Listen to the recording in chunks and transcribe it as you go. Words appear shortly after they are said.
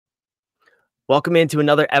Welcome into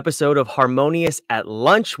another episode of Harmonious at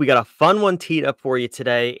Lunch. We got a fun one teed up for you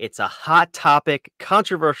today. It's a hot topic,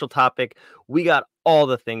 controversial topic. We got all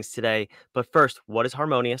the things today. But first, what is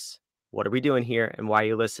Harmonious? What are we doing here and why are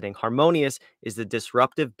you listening? Harmonious is the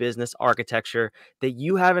disruptive business architecture that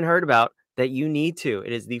you haven't heard about that you need to.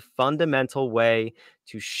 It is the fundamental way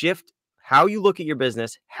to shift how you look at your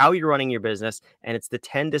business, how you're running your business, and it's the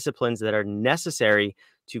 10 disciplines that are necessary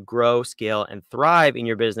to grow, scale, and thrive in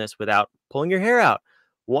your business without pulling your hair out.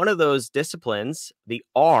 One of those disciplines, the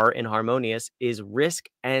R in Harmonious, is risk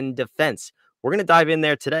and defense. We're going to dive in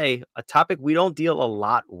there today, a topic we don't deal a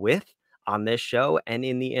lot with on this show and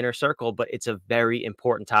in the inner circle, but it's a very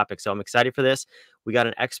important topic. So I'm excited for this. We got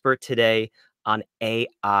an expert today on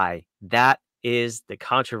AI. That is the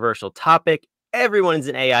controversial topic. Everyone's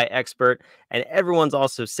an AI expert, and everyone's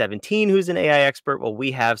also 17 who's an AI expert. Well, we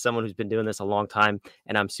have someone who's been doing this a long time,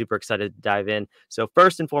 and I'm super excited to dive in. So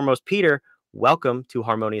first and foremost, Peter, welcome to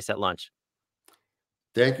Harmonious at Lunch.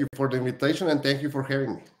 Thank you for the invitation, and thank you for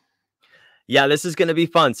having me. Yeah, this is going to be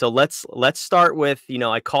fun. So let's start with,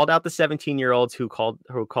 I called out the 17-year-olds who call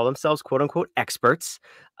themselves quote unquote experts.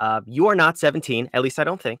 You are not 17, at least I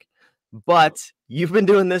don't think. But you've been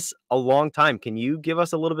doing this a long time. Can you give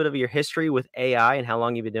us a little bit of your history with AI and how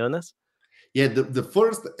long you've been doing this? Yeah, the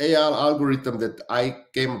first AI algorithm that I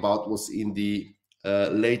came about was in the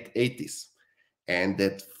late 80s. And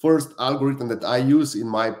that first algorithm that I use in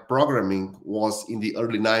my programming was in the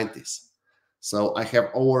early 90s. So I have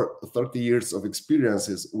over 30 years of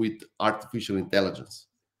experiences with artificial intelligence.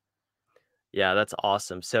 Yeah, that's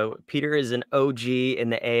awesome. So Peter is an OG in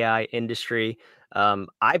the AI industry.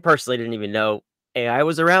 I personally didn't even know AI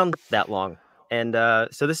was around that long, and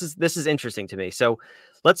so this is interesting to me. So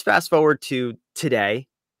let's fast forward to today.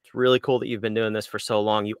 It's really cool that you've been doing this for so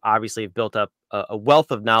long. You obviously have built up a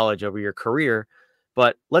wealth of knowledge over your career.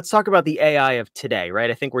 But let's talk about the AI of today,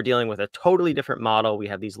 right? I think we're dealing with a totally different model. We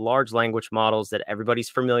have these large language models that everybody's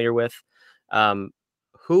familiar with. Um,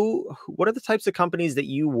 what are the types of companies that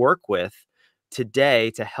you work with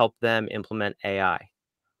today to help them implement AI?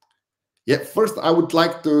 Yeah, first, I would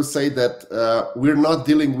like to say that we're not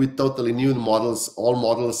dealing with totally new models. All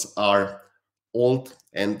models are old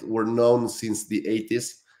and were known since the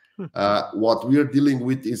 80s. What we are dealing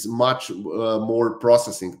with is much more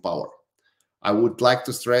processing power. I would like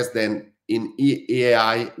to stress that in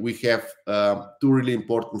AI, we have two really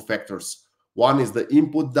important factors. One is the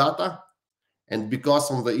input data. And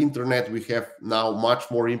because on the internet, we have now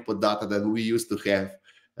much more input data than we used to have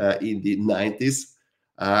in the 90s.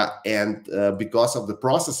 Because of the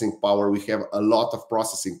processing power, we have a lot of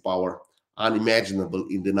processing power unimaginable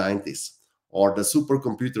in the 90s. Or the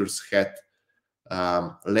supercomputers had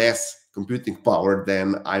less computing power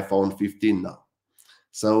than iPhone 15 now.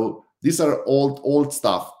 So these are old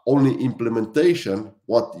stuff. Only implementation,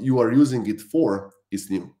 what you are using it for, is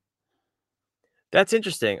new. That's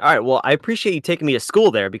interesting. All right. Well, I appreciate you taking me to school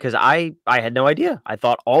there because I had no idea. I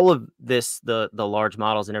thought all of this, the large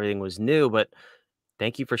models and everything was new, but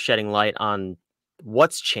thank you for shedding light on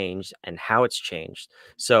what's changed and how it's changed.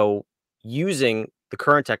 So using the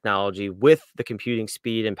current technology with the computing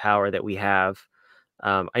speed and power that we have,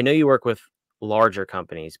 I know you work with larger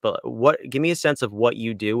companies, but give me a sense of what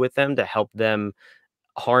you do with them to help them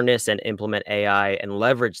harness and implement AI and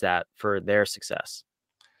leverage that for their success.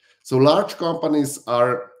 So large companies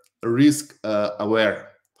are risk aware,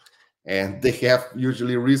 and they have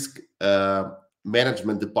usually risk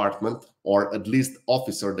management department, or at least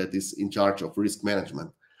officer that is in charge of risk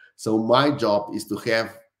management. So my job is to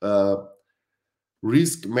have a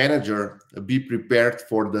risk manager be prepared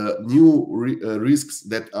for the new risks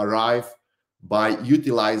that arrive by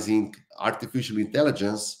utilizing artificial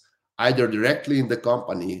intelligence, either directly in the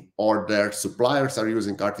company, or their suppliers are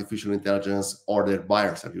using artificial intelligence, or their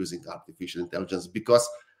buyers are using artificial intelligence, because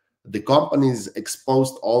the company is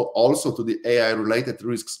exposed also to the AI related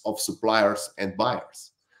risks of suppliers and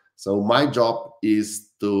buyers. So my job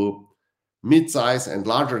is to mid-size and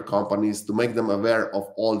larger companies to make them aware of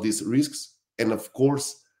all these risks. And of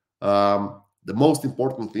course, the most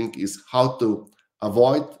important thing is how to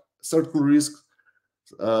avoid certain risks,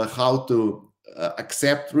 how to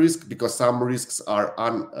accept risk, because some risks are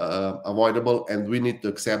unavoidable and we need to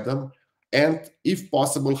accept them. And if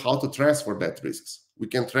possible, how to transfer that risks. We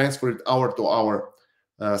can transfer it to our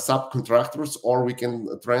subcontractors, or we can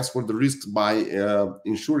transfer the risks by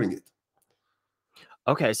insuring it.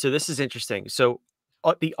 Okay, so this is interesting. So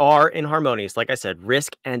the R in Harmonious, like I said,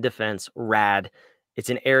 risk and defense, RAD. It's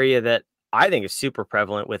an area that I think is super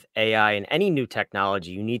prevalent with AI and any new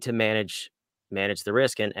technology. You need to manage the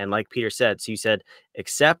risk. And like Peter said, so you said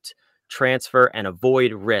accept, transfer, and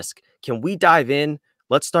avoid risk. Can we dive in?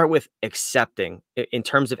 Let's start with accepting in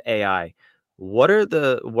terms of AI. What are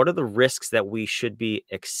the risks that we should be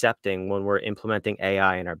accepting when we're implementing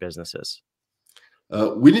AI in our businesses?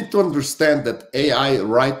 We need to understand that AI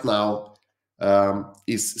right now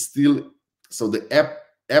is still, so the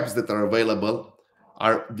apps that are available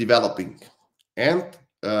are developing, and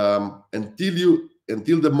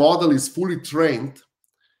until the model is fully trained,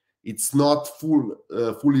 it's not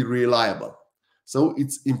fully reliable. So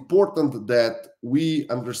it's important that we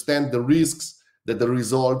understand the risks, that the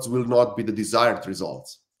results will not be the desired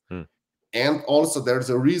results. Hmm. And also there's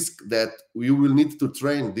a risk that we will need to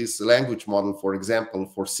train this language model, for example,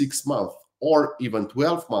 for 6 months or even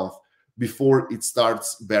 12 months before it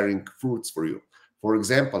starts bearing fruits for you. For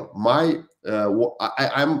example,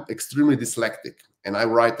 I'm extremely dyslexic and I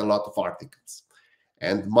write a lot of articles.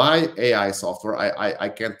 And my AI software, I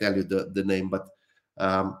can't tell you the name, but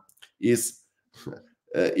is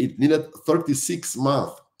it needed 36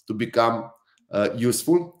 months to become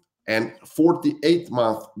useful, and 48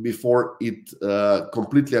 months before it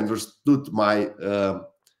completely understood my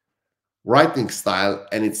writing style,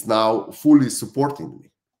 and it's now fully supporting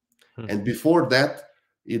me. Hmm. And before that,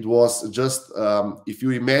 it was just, if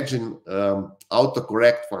you imagine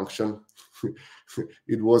autocorrect function,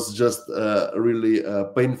 it was just really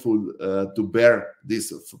painful to bear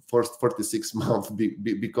this first 46 months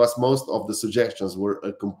because most of the suggestions were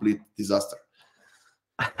a complete disaster.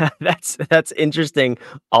 That's interesting,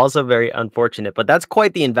 also very unfortunate, but that's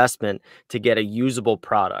quite the investment to get a usable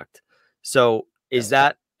product. So is Yes.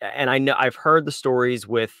 that, and I know I've heard the stories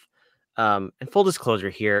with, and full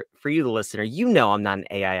disclosure here for you, the listener, you know I'm not an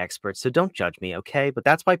AI expert, so don't judge me, okay? But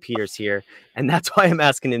that's why Peter's here, and that's why I'm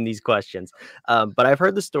asking him these questions. But I've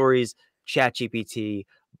heard the stories, ChatGPT,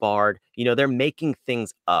 Bard, they're making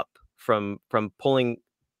things up from pulling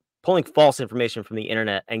false information from the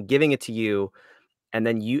internet and giving it to you, and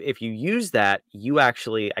then if you use that, you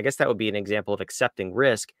actually, I guess that would be an example of accepting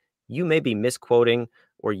risk. You may be misquoting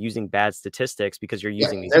or using bad statistics because you're Yeah,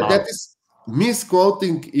 using these that models. is,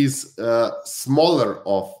 misquoting is smaller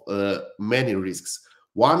of many risks.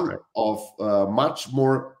 One Right. of much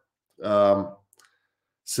more um,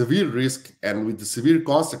 severe risk and with the severe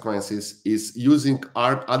consequences is using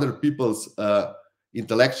other people's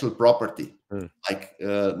intellectual property, Mm, like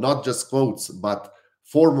not just quotes, but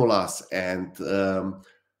formulas and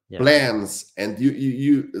yeah. plans. And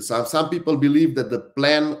some people believe that the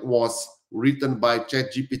plan was written by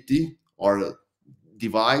ChatGPT or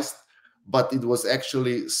devised, but it was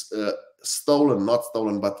actually stolen, not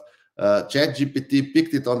stolen, but ChatGPT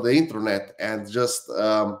picked it on the internet and just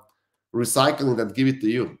recycling that, give it to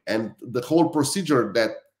you. And the whole procedure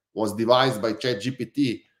that was devised by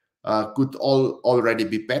ChatGPT could already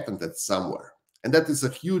be patented somewhere. And that is a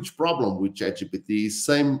huge problem with ChatGPT.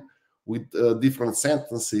 Same with different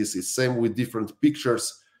sentences. It's same with different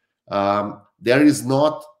pictures. There is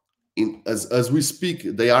not, as we speak,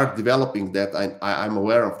 they are developing that. I'm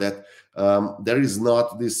aware of that. There is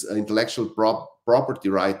not this intellectual property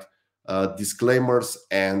right disclaimers,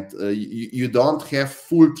 and you don't have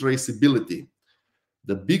full traceability.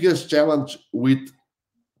 The biggest challenge with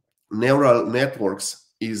neural networks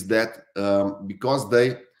is that because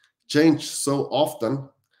they change so often,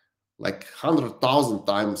 like 100,000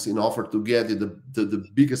 times in order to get you the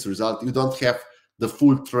biggest result, you don't have the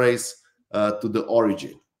full trace to the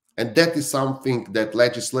origin. And that is something that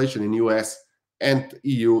legislation in US and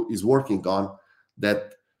EU is working on,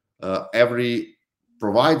 that every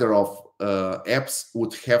provider of apps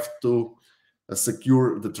would have to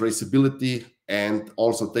secure the traceability and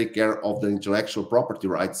also take care of the intellectual property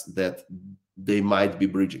rights that they might be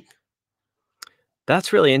breaching.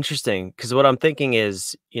 That's really interesting because what I'm thinking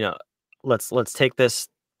is, let's take this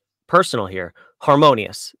personal here.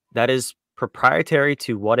 Harmonious. That is proprietary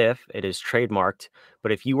to What If. It is trademarked.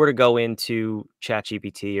 But if you were to go into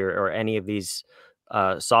ChatGPT or any of these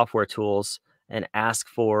software tools and ask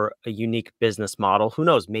for a unique business model, who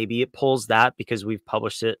knows? Maybe it pulls that because we've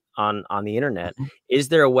published it on the internet. Mhm. Is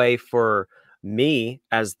there a way for me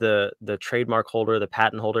as the trademark holder, the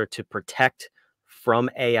patent holder, to protect from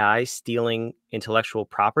AI stealing intellectual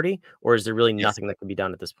property, or is there really Yes. nothing that can be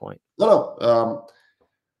done at this point? No, no.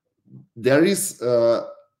 There is,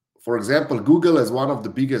 for example, Google as one of the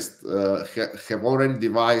biggest have already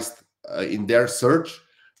devised in their search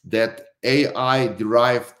that AI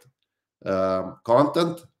derived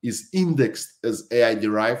content is indexed as AI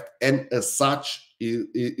derived, and as such,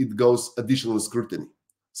 it goes additional scrutiny.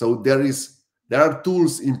 So there are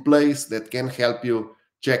tools in place that can help you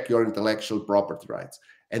check your intellectual property rights,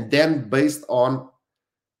 and then based on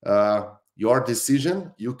your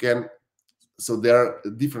decision, you can so there are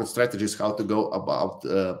different strategies how to go about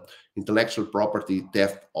intellectual property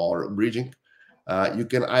theft or breaching. You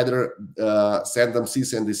can either send them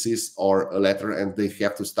cease and desist or a letter, and they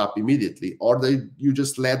have to stop immediately, or you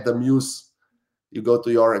just let them use. You go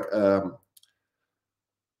to your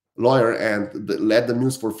lawyer and let them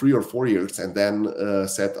use for 3 or 4 years, and then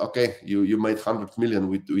said, okay, you made 100 million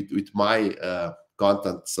with my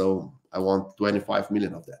content, so I want 25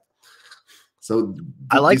 million of that. So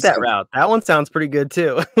I like that route. That one sounds pretty good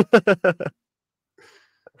too.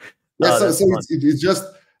 Yeah, so it's just,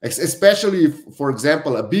 especially if, for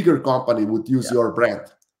example, a bigger company would use your brand,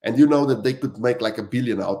 and you know that they could make like $1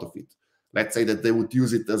 billion out of it. Let's say that they would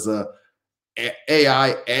use it as a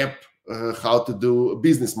AI app, how to do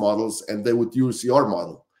business models, and they would use your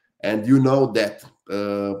model, and you know that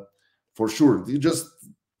for sure. You just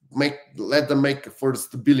let them make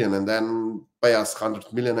first $1 billion, and then pay us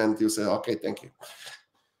 100 million, and you say, okay, thank you.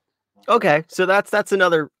 Okay, so that's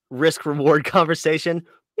another risk reward conversation.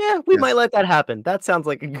 Yeah, we might let that happen. That sounds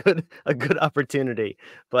like a good opportunity.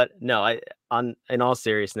 But no, in all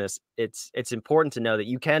seriousness, it's important to know that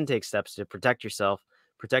you can take steps to protect yourself,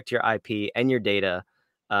 protect your IP and your data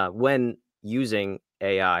when using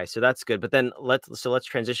AI. So that's good. But then let's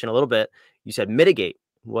transition a little bit. You said mitigate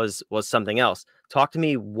was something else. Talk to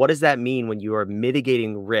me. What does that mean when you are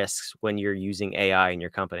mitigating risks when you're using AI in your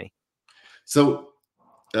company? So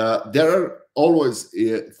there are always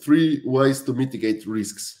 3 ways to mitigate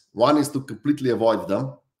risks. One is to completely avoid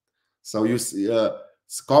them. So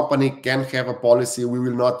company can have a policy: we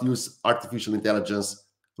will not use artificial intelligence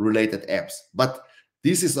related apps. But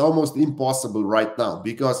this is almost impossible right now,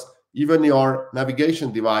 because even your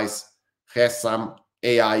navigation device has some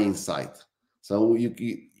AI inside. So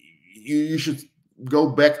you should go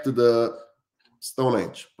back to the Stone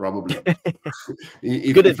Age, probably.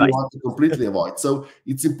 if you want to completely avoid. So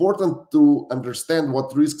it's important to understand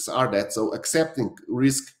what risks are that. So accepting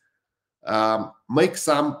risk, make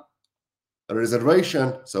some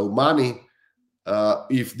reservation, so money,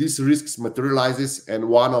 if this risks materializes and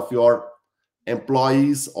one of your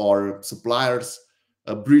employees or suppliers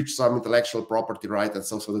breach some intellectual property right, and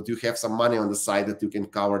so that you have some money on the side that you can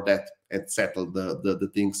cover that and settle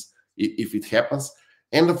the things if it happens.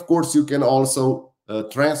 And of course, you can also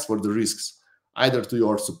transfer the risks either to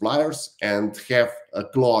your suppliers and have a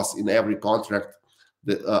clause in every contract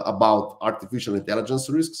about artificial intelligence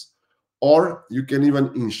risks, or you can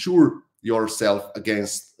even insure yourself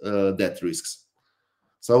against that risks.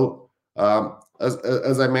 So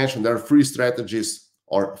as I mentioned, there are 3 strategies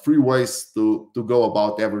or 3 ways to go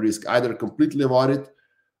about every risk. Either completely avoid it,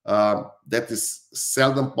 that is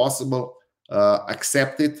seldom possible.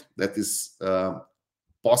 Accept it, that is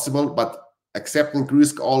possible, but accepting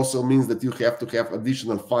risk also means that you have to have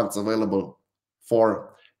additional funds available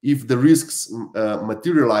for if the risks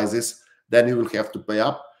materializes, then you will have to pay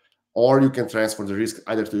up, or you can transfer the risk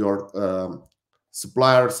either to your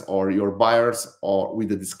suppliers or your buyers, or with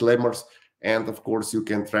the disclaimers. And of course, you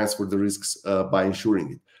can transfer the risks by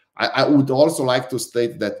insuring it. I would also like to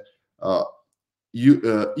state that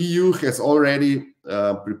EU has already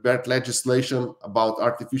prepared legislation about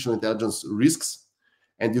artificial intelligence risks,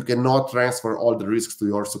 and you cannot transfer all the risks to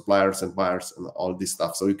your suppliers and buyers and all this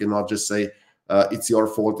stuff. So you cannot just say it's your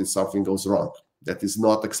fault if something goes wrong. That is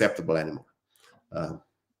not acceptable anymore.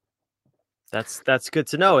 That's good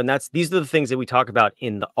to know, and these are the things that we talk about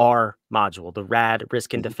in the R module, the RAD,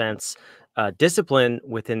 risk and defense discipline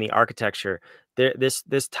within the architecture.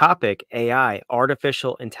 This topic, AI,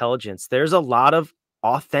 artificial intelligence. There's a lot of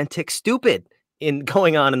authentic stupid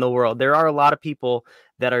going on in the world. There are a lot of people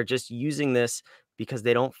that are just using this because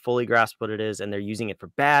they don't fully grasp what it is, and they're using it for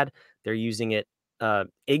bad. They're using it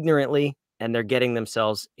ignorantly, and they're getting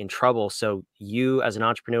themselves in trouble. So you, as an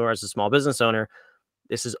entrepreneur, as a small business owner,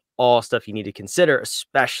 this is all stuff you need to consider,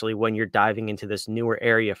 especially when you're diving into this newer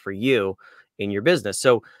area for you in your business.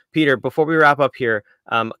 So, Peter, before we wrap up here,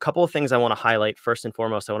 a couple of things I want to highlight. First and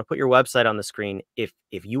foremost, I want to put your website on the screen. If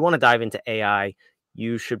you want to dive into AI,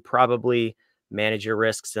 you should probably manage your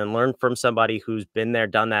risks and learn from somebody who's been there,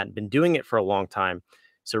 done that, and been doing it for a long time.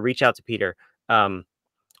 So reach out to Peter.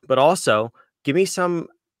 But also, give me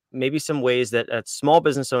maybe some ways that small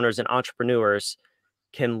business owners and entrepreneurs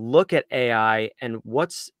can look at AI, and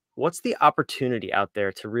what's the opportunity out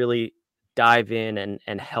there to really dive in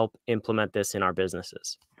and help implement this in our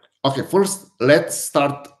businesses? Okay, first, let's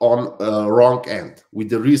start on wrong end with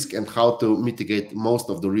the risk and how to mitigate most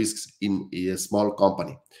of the risks in a small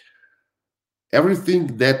company.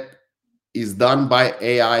 Everything that is done by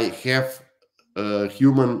AI, have a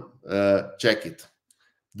human check it,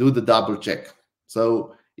 do the double check.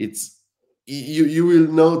 So you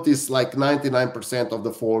will notice like 99% of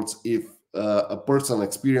the faults if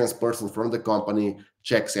experienced person from the company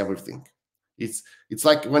checks everything. It's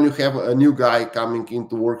like when you have a new guy coming in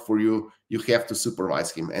to work for you, you have to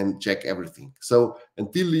supervise him and check everything. So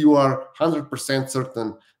until you are 100%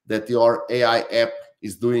 certain that your AI app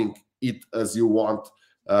is doing it as you want,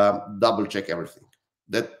 double check everything.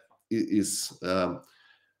 That is on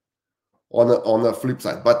a flip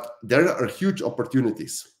side. But there are huge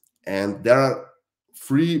opportunities, and there are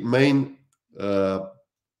three main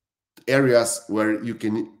areas where you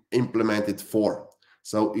can implement it for.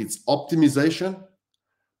 So it's optimization,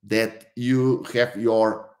 that you have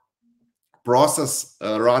your process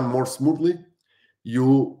run more smoothly,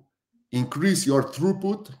 you increase your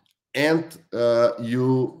throughput, and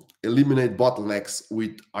you eliminate bottlenecks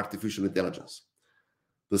with artificial intelligence.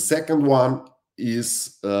 The second one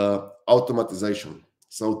is automatization.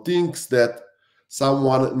 So things that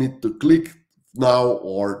someone need to click now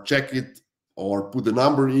or check it or put the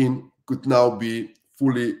number in could now be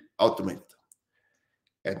fully automated.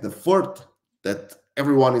 And the third that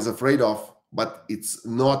everyone is afraid of, but it's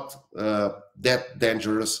not that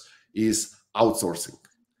dangerous, is outsourcing.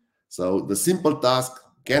 So the simple task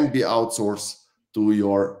can be outsourced to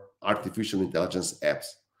your artificial intelligence apps.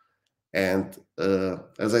 And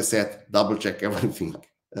as I said, double check everything,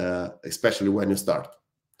 especially when you start.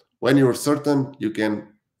 When you're certain, you can,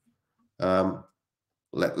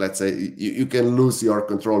 let's say, you can lose your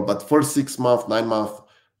control. But for 6 months, 9 months,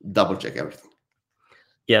 double check everything.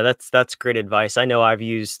 Yeah, that's great advice. I know I've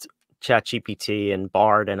used ChatGPT and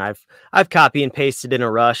Bard, and I've copy and pasted in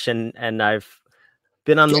a rush, and I've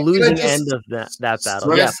been on the losing end of that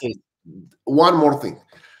battle. Yeah, please. One more thing.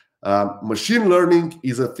 Machine learning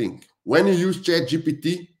is a thing. When you use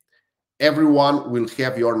ChatGPT, everyone will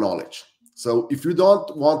have your knowledge. So if you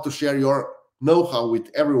don't want to share your know-how with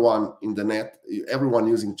everyone in the net, everyone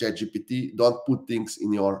using ChatGPT, don't put things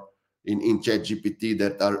in ChatGPT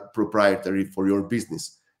that are proprietary for your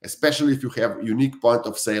business. Especially if you have unique point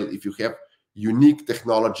of sale, if you have unique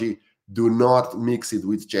technology, do not mix it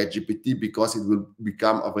with ChatGPT, because it will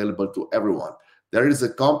become available to everyone. There is a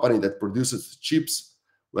company that produces chips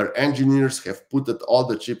where engineers have put all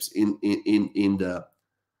the chips in the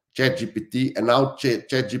ChatGPT, and now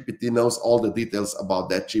ChatGPT knows all the details about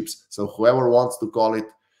that chips. So whoever wants to call it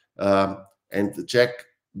and check,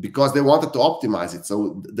 because they wanted to optimize it.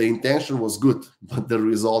 So the intention was good, but the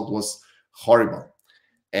result was horrible.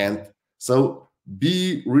 And so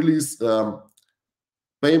be really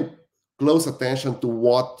pay close attention to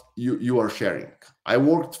what you are sharing. I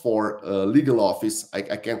worked for a legal office, I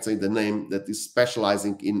can't say the name, that is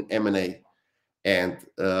specializing in M&A. And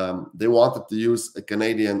they wanted to use a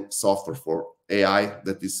Canadian software for AI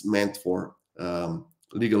that is meant for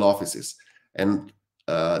legal offices. And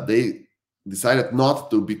they decided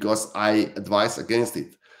not to, because I advised against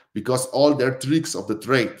it, because all their tricks of the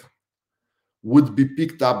trade would be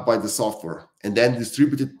picked up by the software and then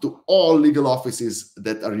distributed to all legal offices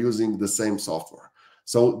that are using the same software.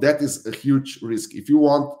 So that is a huge risk. If you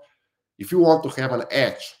want to have an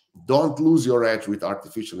edge, don't lose your edge with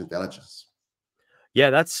artificial intelligence.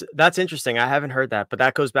 Yeah, that's interesting. I haven't heard that, but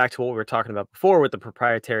that goes back to what we were talking about before with the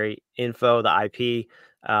proprietary info, the IP.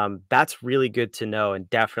 That's really good to know, and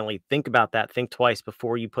definitely think about that. Think twice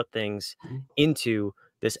before you put things into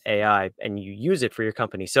this AI and you use it for your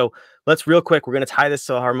company. So let's real quick, we're going to tie this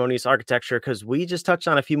to harmonious architecture, because we just touched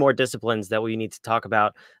on a few more disciplines that we need to talk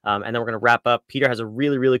about. And then we're going to wrap up. Peter has a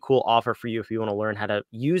really, really cool offer for you if you want to learn how to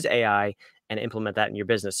use AI and implement that in your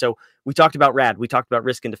business. So we talked about RAD, we talked about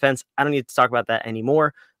risk and defense. I don't need to talk about that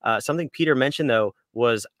anymore. Something Peter mentioned though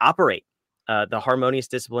was operate, the harmonious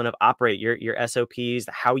discipline of operate, your SOPs,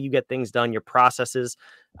 how you get things done, your processes.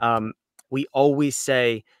 We always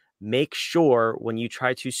say, make sure when you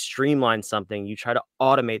try to streamline something, you try to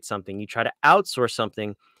automate something, you try to outsource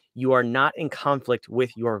something, you are not in conflict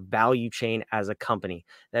with your value chain as a company.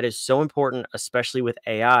 That is so important, especially with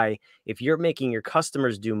AI. If you're making your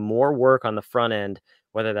customers do more work on the front end,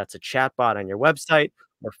 whether that's a chatbot on your website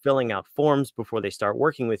or filling out forms before they start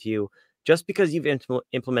working with you, just because you've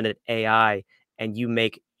implemented AI and you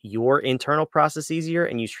make your internal process easier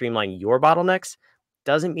and you streamline your bottlenecks,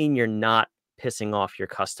 doesn't mean you're not pissing off your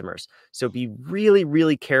customers. So be really,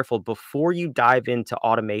 really careful before you dive into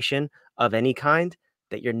automation of any kind,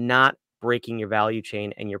 that you're not breaking your value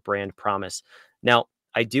chain and your brand promise. Now,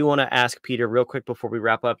 I do want to ask Peter real quick before we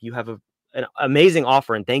wrap up. You have an amazing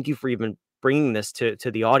offer, and thank you for even bringing this to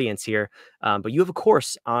the audience here. But you have a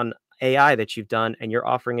course on AI that you've done, and you're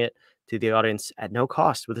offering it to the audience at no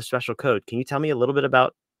cost with a special code. Can you tell me a little bit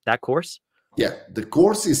about that course? Yeah, the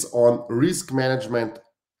course is on risk management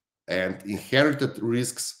and inherited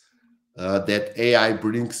risks that AI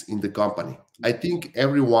brings in the company. I think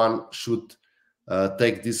everyone should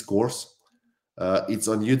take this course. It's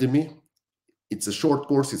on Udemy. It's a short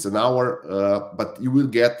course, it's an hour, but you will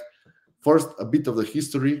get first a bit of the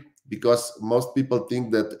history, because most people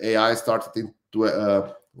think that AI started in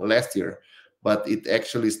last year, but it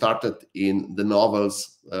actually started in the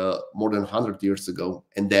novels more than 100 years ago.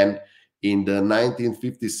 And then in the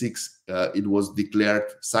 1956, it was declared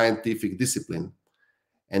scientific discipline.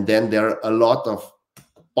 And then there are a lot of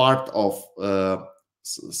part of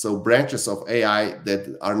branches of AI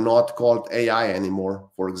that are not called AI anymore.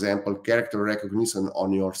 For example, character recognition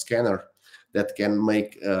on your scanner that can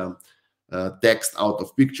make text out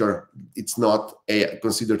of picture. It's not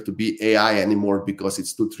considered to be AI anymore because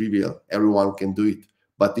it's too trivial. Everyone can do it.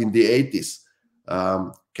 But in the 80s,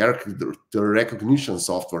 character recognition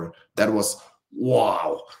software, that was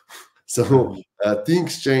wow. So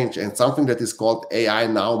things change, and something that is called AI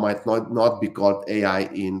now might not be called AI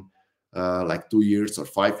in like 2 years or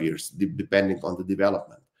 5 years, depending on the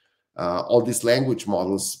development. All these language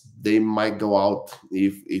models, they might go out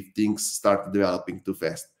if things start developing too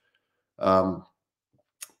fast. I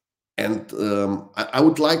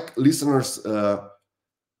would like listeners to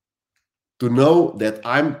know that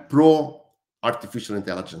I'm pro artificial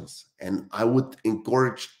intelligence, and I would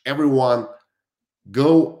encourage everyone,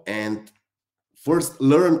 go and first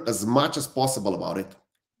learn as much as possible about it,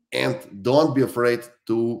 and don't be afraid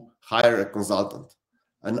to hire a consultant.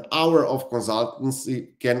 An hour of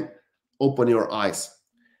consultancy can open your eyes.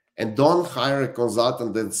 And don't hire a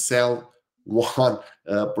consultant that sell one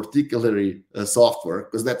particular software,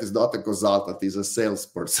 because that is not a consultant, is a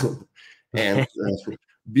salesperson. And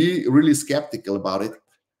be really skeptical about it.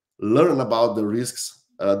 Learn about the risks.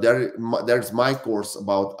 There's my course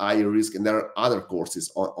about AI risk, and there are other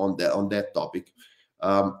courses on that topic.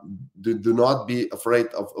 Do not be afraid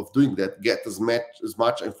of doing that. Get as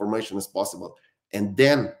much information as possible, and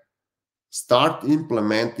then start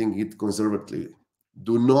implementing it conservatively.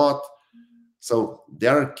 Do not. So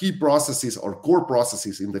there are key processes or core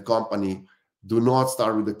processes in the company. Do not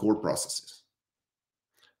start with the core processes.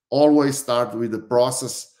 Always start with the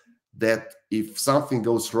process that if something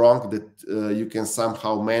goes wrong, that you can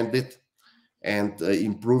somehow mend it and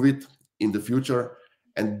improve it in the future.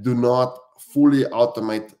 And do not fully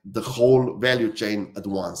automate the whole value chain at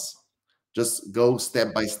once. Just go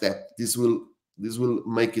step by step. This will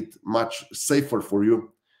make it much safer for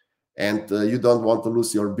you, and you don't want to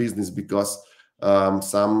lose your business because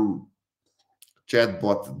some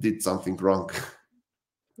chatbot did something wrong.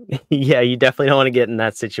 Yeah, you definitely don't want to get in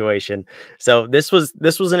that situation. So this was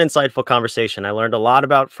an insightful conversation. I learned a lot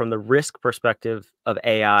about from the risk perspective of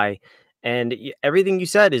AI, and everything you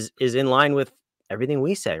said is in line with everything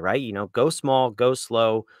we say, right? You know, go small, go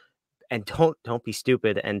slow, and don't be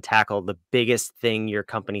stupid and tackle the biggest thing your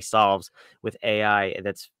company solves with AI.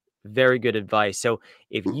 That's very good advice. So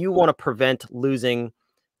if you want to prevent losing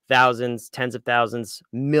thousands, tens of thousands,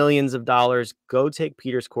 millions of dollars, go take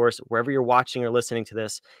Peter's course wherever you're watching or listening to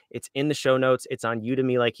this. It's in the show notes. It's on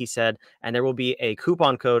Udemy, like he said, and there will be a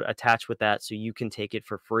coupon code attached with that, so you can take it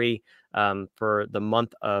for free for the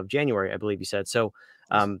month of January, I believe you said. So,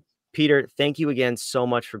 Peter, thank you again so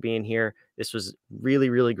much for being here. This was really,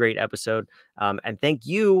 really great episode, and thank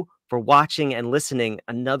you for watching and listening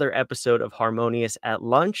another episode of Harmonious at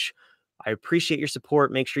Lunch. I appreciate your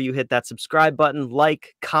support. Make sure you hit that subscribe button,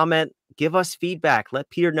 like, comment, give us feedback.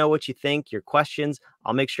 Let Peter know what you think, your questions.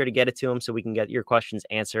 I'll make sure to get it to him so we can get your questions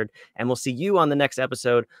answered. And we'll see you on the next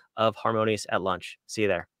episode of Harmonious at Lunch. See you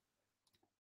there.